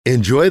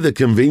Enjoy the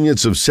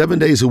convenience of 7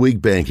 days a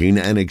week banking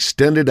and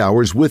extended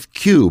hours with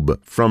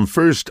Cube from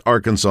First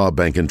Arkansas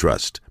Bank and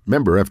Trust.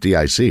 Member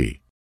FDIC.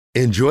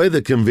 Enjoy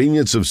the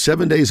convenience of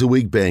 7 days a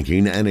week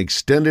banking and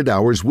extended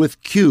hours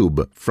with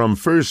Cube from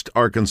First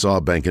Arkansas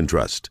Bank and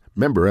Trust.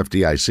 Member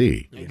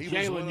FDIC. He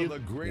was one of the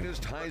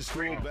greatest high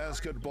school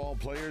basketball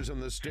players in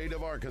the state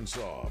of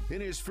Arkansas.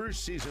 In his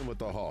first season with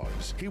the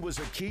Hogs, he was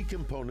a key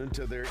component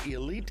to their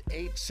Elite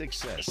Eight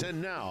success.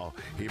 And now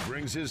he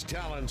brings his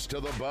talents to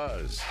the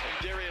buzz.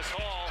 And Darius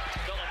Hall,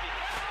 Jaylin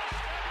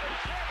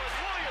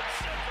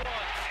Williams,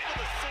 into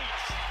the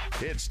seats.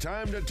 It's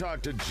time to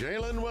talk to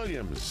Jaylin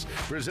Williams,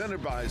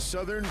 presented by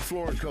Southern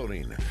Floor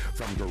Coating.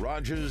 From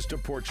garages to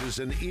porches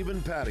and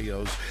even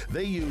patios,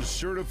 they use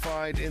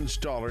certified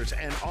installers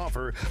and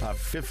offer a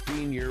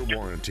 15-year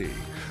warranty.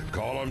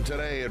 Call them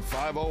today at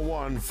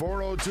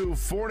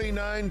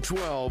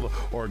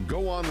 501-402-4912 or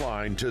go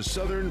online to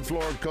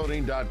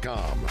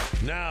southernfloorcoating.com.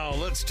 Now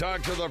let's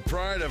talk to the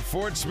pride of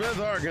Fort Smith,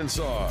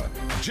 Arkansas,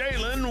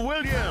 Jaylin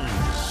Williams.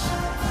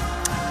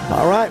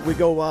 All right, we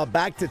go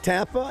back to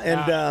Tampa,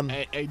 and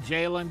hey,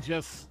 Jaylin,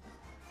 just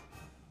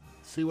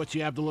see what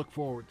you have to look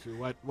forward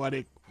to. What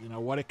it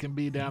can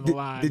be down the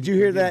line. Did you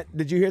hear that?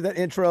 Did you hear that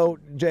intro,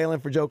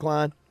 Jaylin, for Joe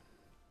Klein?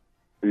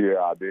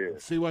 Yeah, I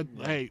did. See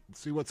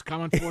what's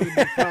coming for you.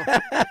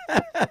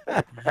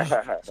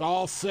 It's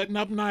all setting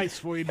up nice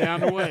for you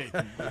down the way.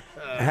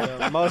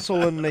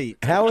 Muscle and meat.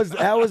 How is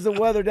the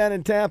weather down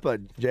in Tampa,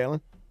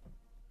 Jaylin?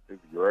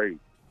 It's great.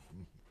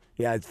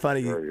 Yeah, it's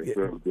funny. It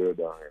feels good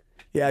down here.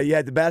 Yeah, you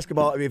had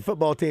the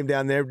football team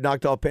down there,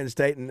 knocked off Penn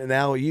State, and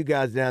now you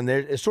guys down there.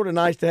 It's sort of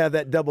nice to have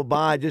that double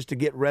bye just to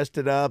get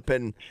rested up,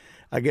 and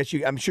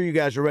I'm sure you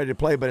guys are ready to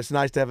play, but it's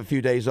nice to have a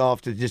few days off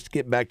to just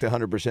get back to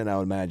 100%, I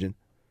would imagine.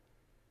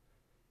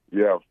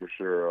 Yeah, for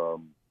sure. A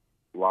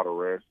lot of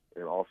rest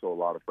and also a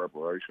lot of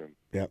preparation.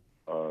 Yep.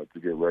 To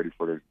get ready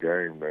for this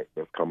game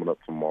that's coming up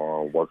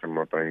tomorrow. Working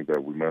on things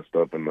that we messed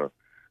up in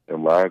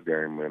last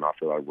game, and I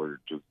feel like we're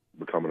just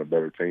becoming a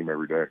better team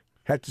every day.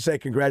 Have to say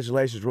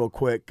congratulations real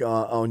quick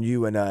on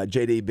you and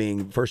JD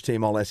being first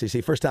team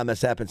All-SEC. First time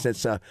that's happened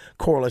since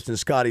Corliss and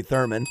Scotty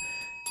Thurman.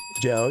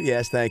 Joe,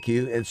 yes, thank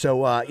you. And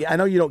so I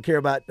know you don't care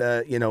about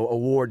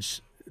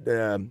awards,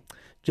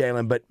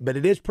 Jaylin, but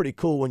it is pretty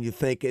cool when you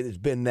think it has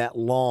been that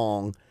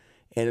long,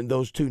 and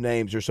those two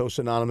names are so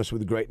synonymous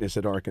with greatness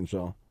at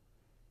Arkansas.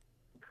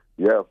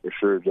 Yeah, for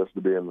sure. Just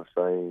to be in the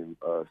same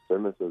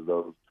sentence as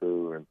those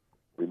two and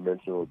be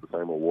mentioned with the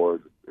same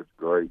awards, it's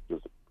great.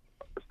 Just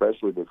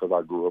especially because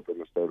I grew up in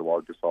the state of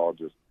Arkansas,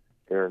 just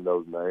hearing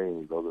those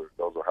names, those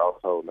are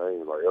household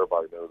names. Like,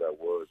 everybody knew who that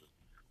was.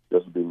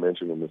 Just to be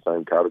mentioned in the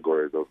same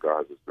category as those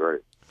guys is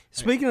great.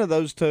 Speaking of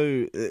those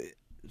two,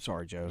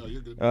 sorry, Joe. No,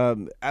 you're good.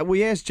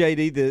 We asked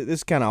JD, this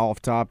is kind of off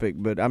topic,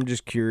 but I'm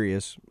just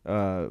curious.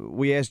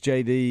 We asked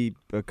JD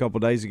a couple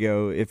days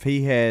ago if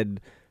he had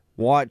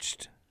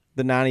watched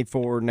the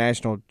 94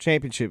 national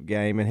championship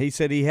game, and he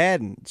said he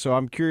hadn't. So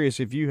I'm curious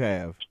if you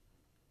have.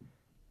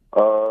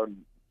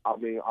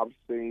 I've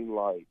seen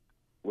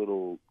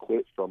little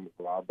clips from it,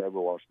 but I've never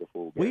watched the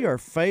full game. We are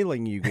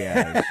failing you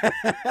guys.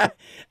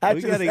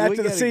 After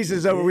the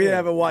season's over, we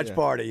have a watch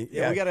party.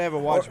 Yeah, we got to have a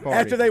watch party.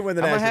 After they win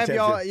the national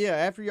championship.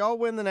 After y'all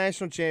win the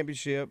national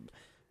championship,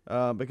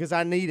 because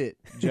I need it,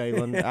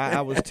 Jaylin.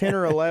 I was 10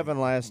 or 11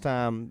 last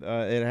time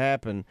it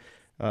happened.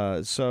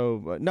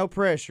 So no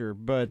pressure,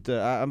 but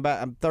I'm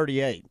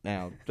 38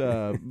 now.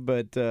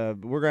 But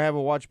we're gonna have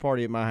a watch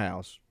party at my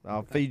house.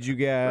 I'll feed you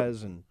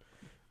guys, and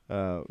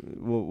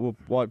we'll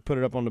put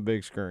it up on the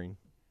big screen.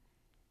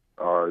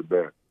 All right,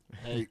 bet.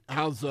 Hey,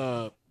 how's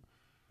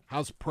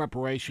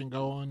preparation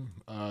going,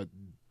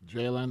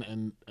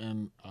 Jaylin?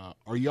 And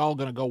are y'all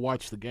gonna go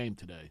watch the game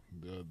today,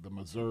 the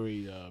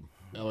Missouri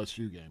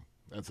LSU game?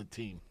 That's a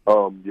team.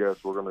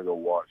 Yes, we're gonna go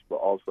watch, but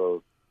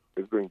also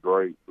it's been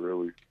great,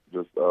 really.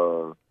 Just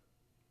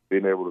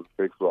being able to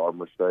fix our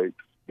mistakes,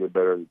 get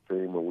better as a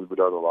team, and we've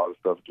done a lot of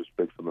stuff just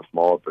fixing the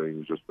small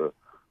things, just the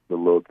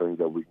little things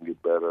that we can get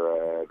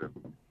better at.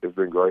 And it's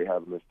been great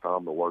having this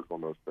time to work on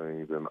those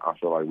things, and I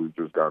feel like we've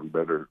just gotten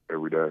better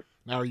every day.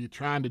 Now, are you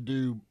trying to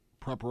do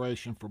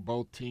preparation for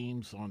both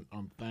teams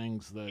on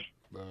things that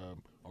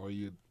are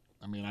you?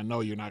 I mean, I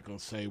know you're not going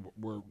to say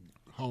we're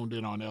honed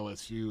in on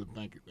LSU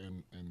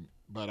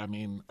but I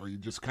mean, are you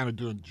just kind of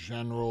doing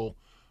general?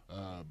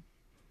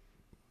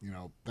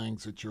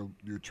 Things that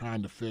you're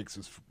trying to fix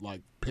is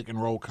like pick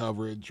and roll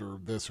coverage or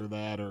this or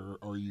that, or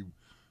are you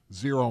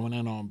zeroing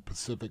in on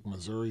Pacific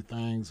Missouri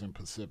things and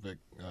Pacific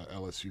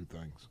LSU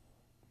things?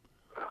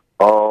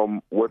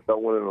 We're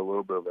throwing in a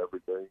little bit of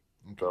everything.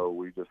 Okay. So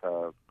we just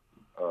have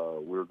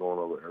we're going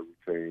over every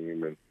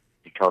team and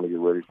just trying to get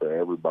ready for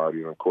everybody.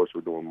 And of course, we're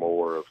doing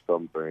more of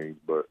some things,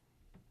 but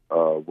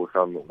we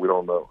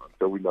don't know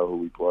until we know who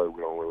we play.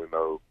 We don't really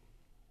know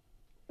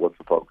what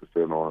to focus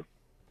in on.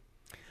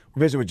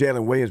 We're visiting with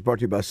Jaylin Williams, brought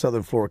to you by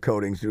Southern Flora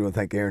Coatings. We want to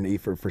thank Aaron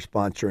Efer for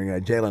sponsoring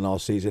Jaylin all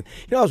season.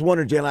 You know, I was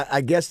wondering, Jaylin, I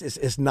guess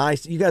it's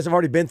nice. You guys have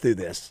already been through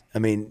this. I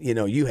mean, you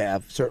know, you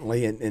have,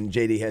 certainly, and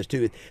JD has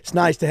too. It's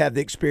nice to have the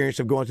experience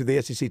of going through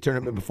the SEC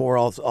tournament before,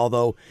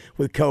 although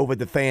with COVID,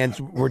 the fans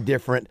were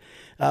different,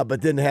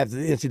 but then have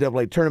the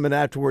NCAA tournament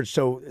afterwards.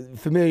 So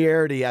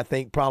familiarity, I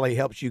think, probably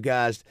helps you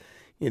guys,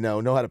 you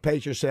know how to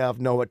pace yourself,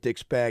 know what to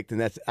expect,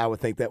 and I would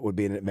think that would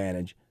be an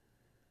advantage.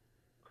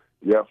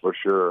 Yeah, for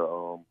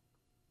sure.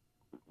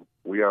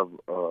 We have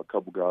a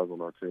couple guys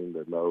on our team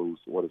that knows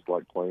what it's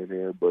like playing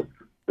here, but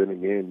then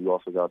again, you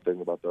also got to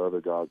think about the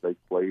other guys. They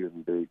played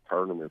in big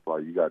tournaments.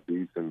 Like you got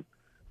decent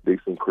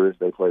Chris.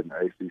 They played in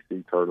the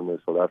ACC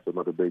tournament, so that's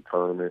another big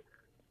tournament.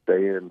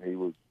 Stan, he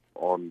was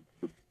on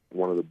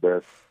one of the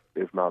best,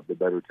 if not the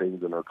better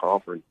teams in their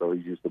conference, so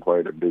he's used to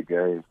playing in big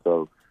games.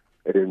 So,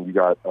 and then you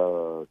got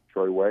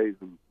Troy Wade,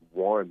 who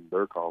won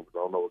their conference. I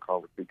don't know what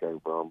conference he came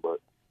from,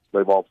 but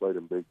they've all played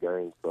in big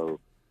games.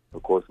 So,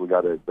 of course, we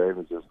got an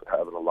advantage of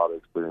having a lot of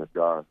experienced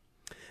guys.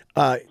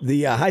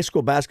 The high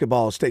school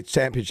basketball state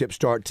championship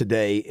start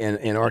today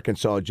in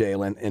Arkansas,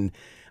 Jaylin. And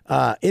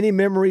any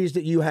memories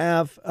that you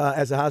have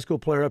as a high school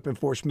player up in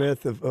Fort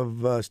Smith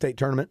of state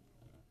tournament?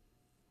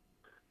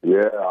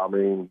 Yeah, I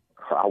mean,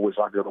 I wish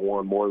I could have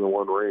won more than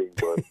one ring,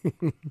 but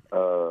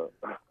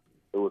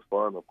it was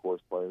fun, of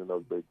course, playing in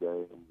those big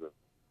games. And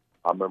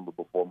I remember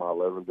before my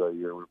 11th grade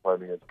year, we were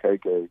playing against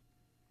KK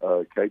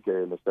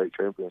in the state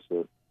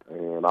championship.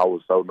 And I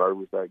was so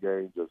nervous that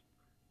game, just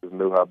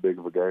knew how big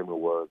of a game it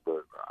was.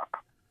 But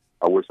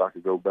I wish I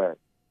could go back.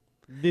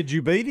 Did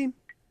you beat him?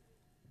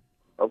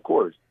 Of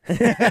course. Do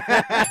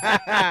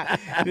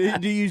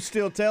you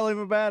still tell him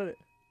about it?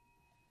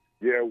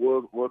 Yeah,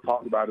 we'll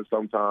talk about it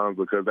sometimes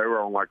because they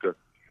were on like a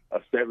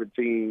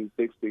 17,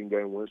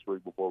 16-game win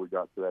streak before we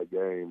got to that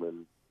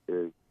game.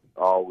 And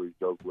I always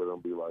joke with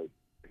him,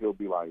 he'll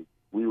be like,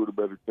 we were the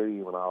better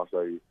team, and I'll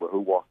say, but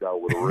who walked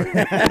out with a ring? Do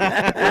things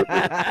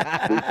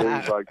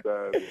like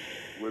that.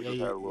 We'll just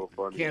have a little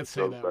fun. You can't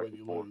say that when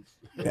you lose.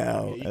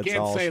 No, you that's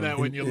can't awesome. say that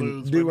when you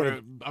lose.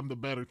 I'm the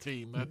better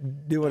team.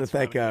 Do want to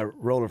thank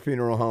Roller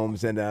Funeral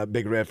Homes and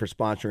Big Red for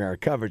sponsoring our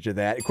coverage of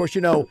that. Of course,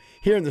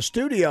 here in the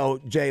studio,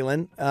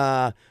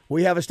 Jaylin,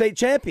 we have a state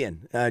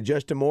champion.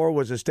 Justin Moore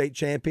was a state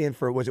champion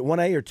for, was it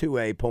 1A or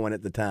 2A point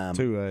at the time?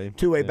 2A.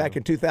 2A back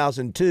in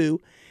 2002.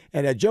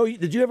 And Joe,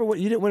 did you ever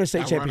win? You didn't win a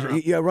state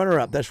championship. Yeah,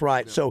 runner-up. That's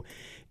right. Yeah. So,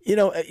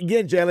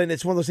 again, Jaylin,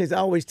 it's one of those things I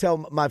always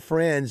tell my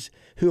friends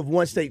who have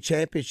won state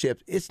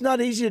championships. It's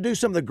not easy to do.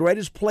 Some of the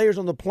greatest players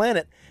on the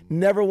planet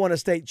never won a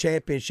state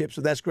championship.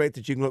 So that's great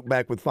that you can look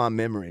back with fond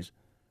memories.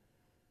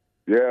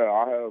 Yeah,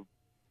 I have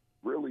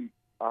really.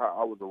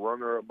 I was a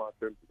runner-up my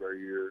 10th grade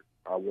year.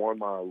 I won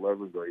my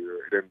 11th grade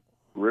year. And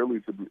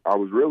then I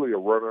was really a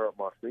runner-up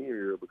my senior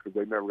year because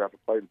they never got to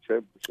play the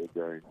championship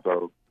game.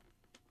 So.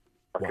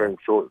 I came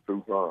short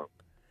 2 times.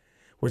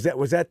 Was that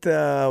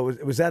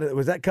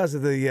because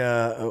of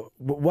the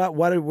why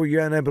were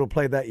you unable to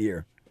play that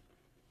year?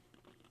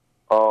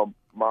 That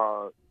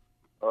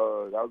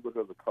was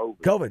because of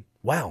COVID. COVID.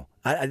 Wow.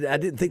 I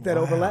didn't think that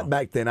overlapped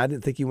back then. I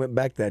didn't think you went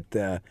back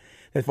that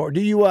far. Do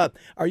you are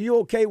you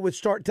okay with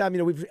start time?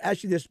 We've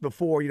asked you this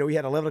before. We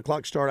had 11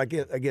 o'clock start. I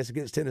guess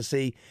against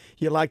Tennessee.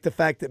 You like the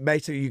fact that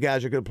basically you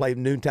guys are going to play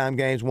noontime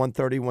games,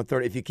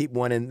 1:30. If you keep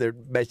winning, they're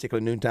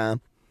basically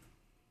noontime.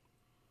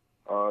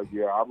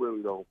 Yeah, I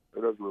really don't.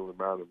 It doesn't really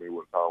matter to me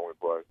what time we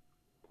play.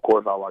 Of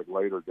course, I like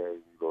later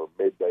games or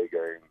midday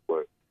games,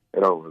 but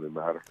it don't really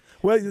matter.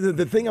 Well,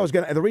 the thing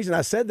the reason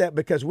I said that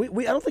because I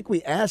don't think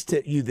we asked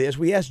you this.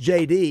 We asked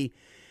JD.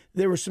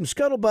 There was some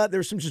scuttlebutt. There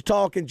was some just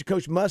talk, and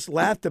Coach Musk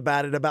laughed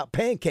about it about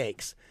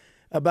pancakes.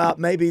 About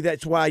maybe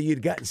that's why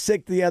you'd gotten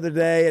sick the other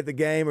day at the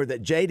game, or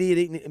that JD had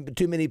eaten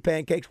too many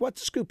pancakes.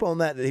 What's the scoop on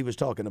that he was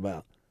talking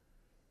about?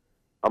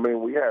 I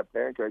mean, we had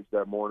pancakes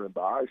that morning, but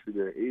I actually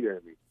didn't eat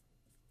any.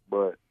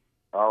 But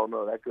I don't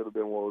know. That could have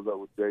been what was up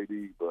with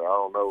JD, but I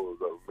don't know what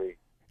was up with me.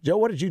 Joe,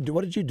 what did you do?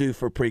 What did you do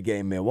for a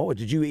pregame meal?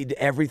 Did you eat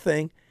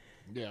everything?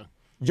 Yeah.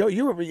 Joe,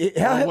 you were. What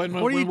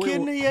are you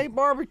kidding? He ate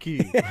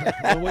barbecue.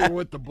 When we were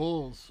with the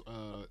Bulls,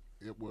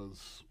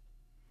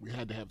 we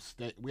had to have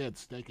steak. We had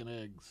steak and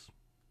eggs.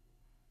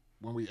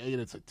 When we ate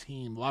as a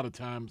team, a lot of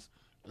times,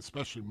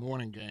 especially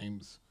morning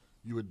games,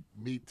 you would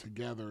meet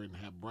together and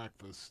have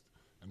breakfast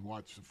and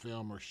watch the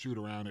film or shoot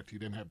around if you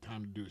didn't have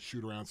time to do a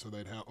shoot around. So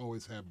they'd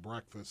always have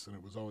breakfast, and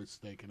it was always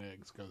steak and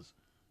eggs because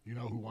you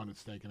know who wanted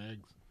steak and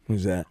eggs?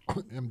 Who's that?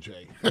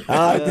 MJ.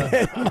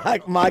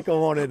 Michael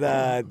wanted.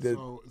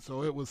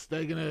 So it was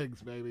steak and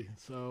eggs, baby.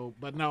 So,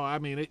 but no, I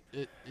mean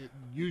it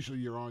usually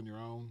you're on your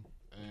own,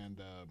 and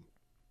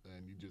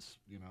you just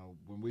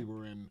when we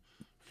were in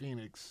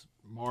Phoenix,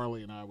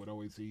 Marley and I would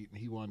always eat, and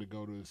he wanted to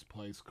go to this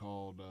place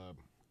called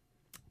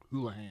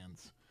Hula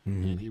Hands.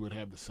 Mm-hmm. And he would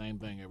have the same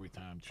thing every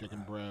time: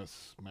 chicken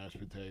breasts, mashed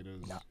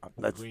potatoes,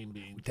 green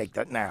beans. Take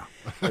that now.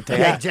 Hey,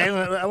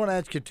 Jaylin, I want to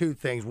ask you 2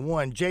 things.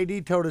 One,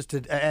 JD told us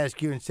to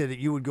ask you and said that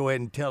you would go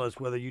ahead and tell us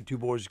whether you 2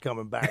 boys are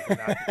coming back or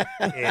not.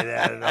 Yeah,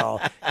 that at all.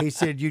 He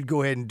said you'd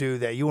go ahead and do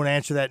that. You want to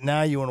answer that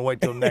now? You want to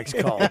wait till the next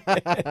call?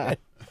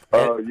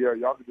 Yeah,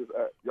 y'all could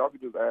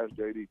just ask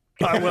JD.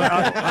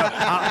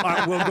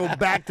 We'll go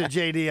back to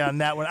JD on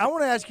that one. I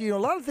want to ask you, a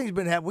lot of things have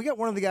been happening. We got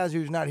one of the guys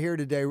who's not here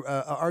today,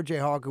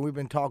 RJ Hawk, and we've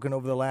been talking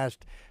over the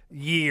last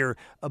year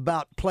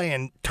about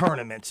playing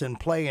tournaments and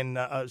playing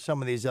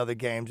some of these other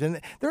games. And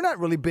they're not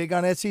really big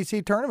on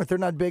SEC tournaments. They're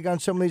not big on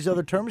some of these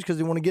other tournaments because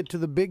they want to get to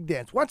the big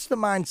dance. What's the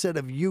mindset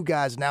of you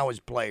guys now as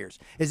players?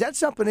 Is that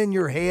something in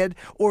your head,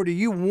 or do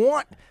you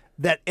want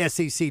that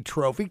SEC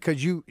trophy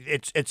because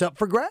it's up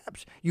for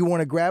grabs? You want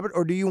to grab it,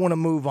 or do you want to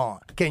move on?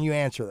 Can you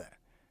answer that?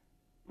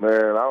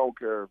 Man, I don't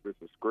care if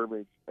it's a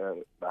scrimmage at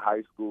the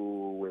high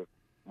school with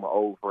my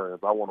old friends.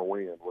 I want to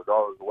win,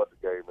 regardless of what the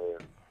game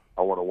is.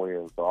 I want to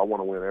win, so I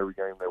want to win every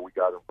game that we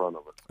got in front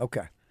of us.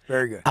 Okay.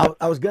 Very good.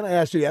 I was going to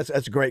ask you, that's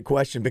a great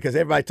question, because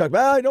everybody talks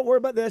about, don't worry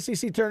about the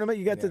SEC tournament.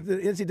 You got the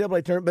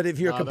NCAA tournament. But if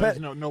you're there's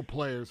no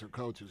players or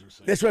coaches are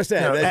saying. That's what I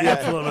said. No,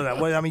 absolutely not.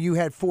 Well, I mean, you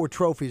had 4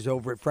 trophies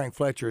over at Frank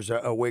Fletcher's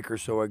a week or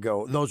so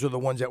ago. Those are the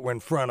ones that were in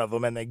front of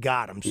them, and they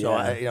got them. So,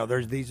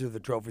 these are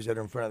the trophies that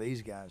are in front of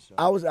these guys. So.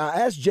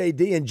 I asked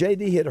JD, and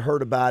JD had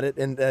heard about it.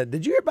 And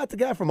did you hear about the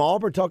guy from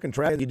Auburn talking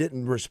trash? You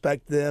didn't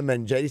respect them,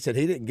 and JD said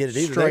he didn't get it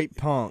either. Straight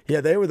punk.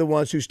 Yeah, they were the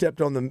ones who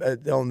stepped on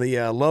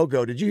the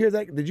logo. Did you hear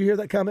that? Did you hear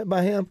that comment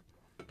by him?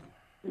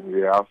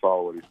 Yeah, I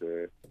saw what he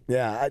said.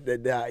 Yeah,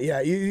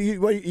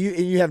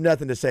 you have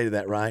nothing to say to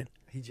that, right?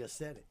 He just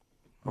said it.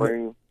 I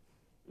mean,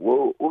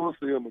 we'll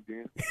see him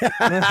again.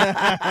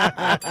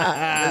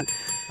 I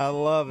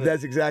love it.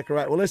 That's exactly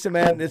right. Well, listen,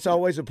 man, it's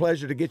always a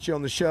pleasure to get you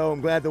on the show.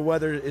 I'm glad the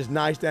weather is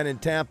nice down in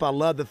Tampa. I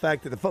love the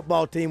fact that the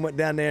football team went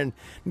down there and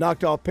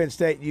knocked off Penn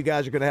State. You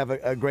guys are going to have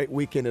a great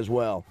weekend as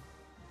well.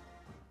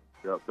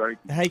 Yeah, thank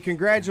you. Hey,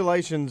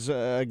 congratulations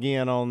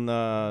again on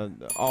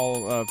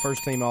all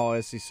first team All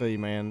SEC,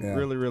 man. Yeah.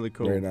 Really, really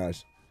cool. Very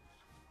nice.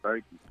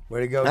 Thank you. Way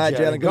to go, All right,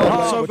 Jaylin. Go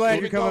I'm so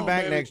glad you're coming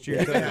back next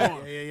year.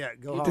 Yeah.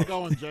 Go Keep it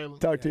going, Jaylin.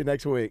 Talk to you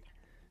next week.